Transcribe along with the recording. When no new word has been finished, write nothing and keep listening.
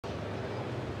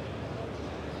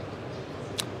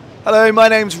Hello, my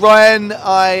name's Ryan.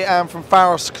 I am from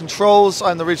Pharos Controls.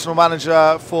 I'm the regional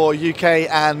manager for UK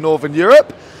and Northern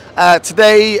Europe.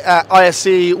 Today at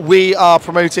ISE we are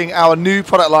promoting our new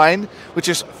product line, which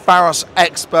is Pharos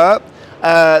Expert.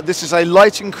 This is a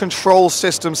lighting control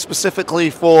system specifically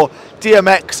for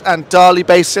DMX and DALI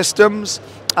based systems,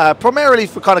 primarily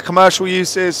for kind of commercial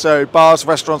uses, so bars,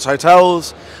 restaurants,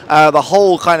 hotels. The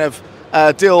whole kind of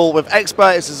deal with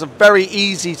Expert is a very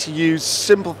easy to use,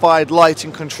 simplified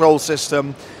lighting control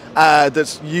system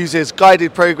that uses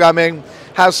guided programming,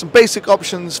 has some basic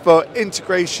options for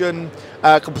integration,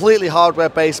 completely hardware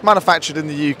based, manufactured in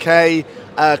the UK,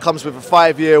 comes with a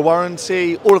 5-year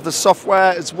warranty, all of the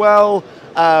software as well,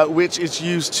 which is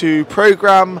used to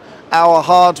program our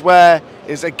hardware,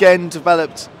 is again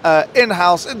developed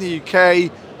in-house in the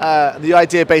UK. The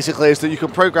idea basically is that you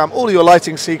can program all your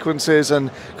lighting sequences and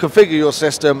configure your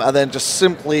system and then just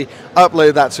simply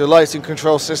upload that to a lighting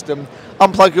control system,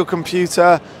 unplug your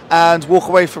computer and walk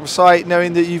away from site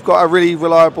knowing that you've got a really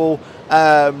reliable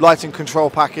lighting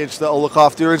control package that will look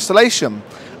after your installation.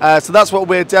 So that's what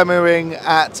we're demoing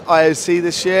at ISE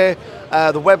this year.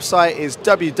 The website is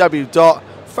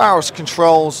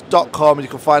www.pharoscontrols.com and you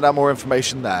can find out more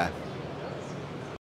information there.